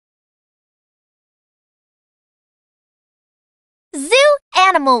Zoo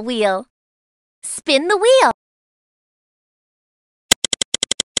animal wheel. Spin the wheel.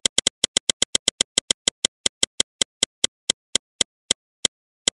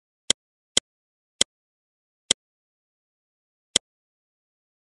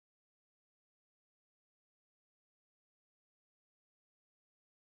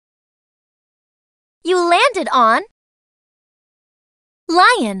 You landed on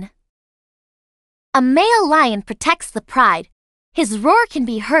lion. A male lion protects the pride. His roar can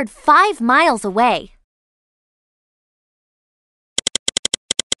be heard 5 miles away.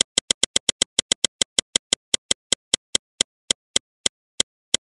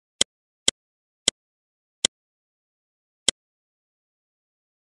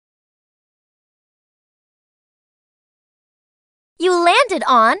 You landed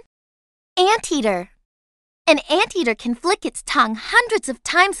on anteater. An anteater can flick its tongue hundreds of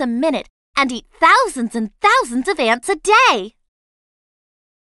times a minute and eat thousands and thousands of ants a day.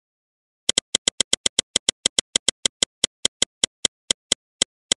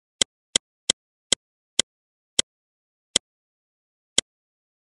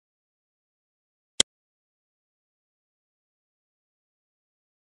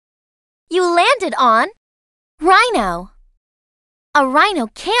 You landed on rhino. A rhino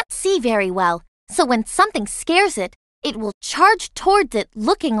can't see very well, so when something scares it, it will charge towards it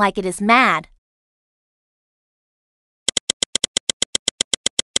looking like it is mad.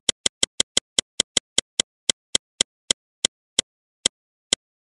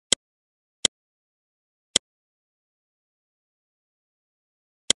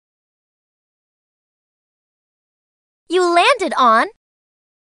 You landed on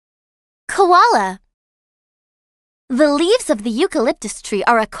koala. The leaves of the eucalyptus tree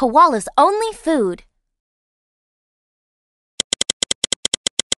are a koala's only food.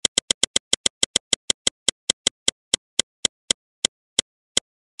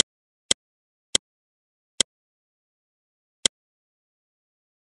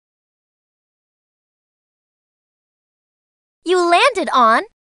 You landed on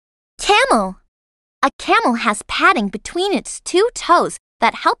camel. A camel has padding between its 2 toes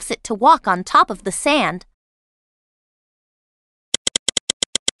that helps it to walk on top of the sand.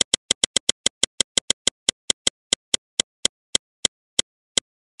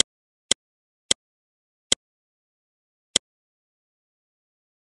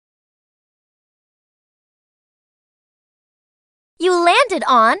 You landed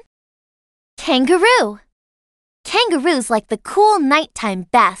on kangaroo. Kangaroos like the cool nighttime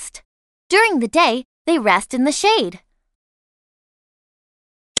best. During the day, they rest in the shade.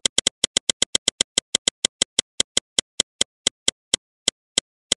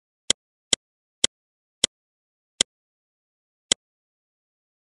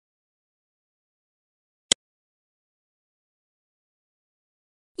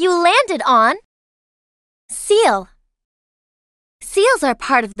 You landed on seal. Seals are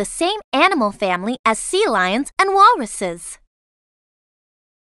part of the same animal family as sea lions and walruses.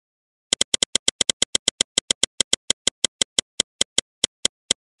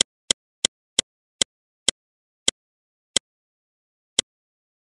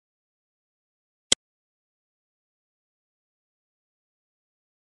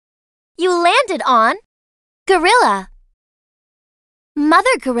 You landed on gorilla. Mother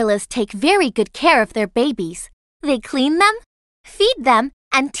gorillas take very good care of their babies. They clean them, feed them,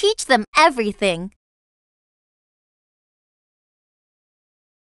 and teach them everything.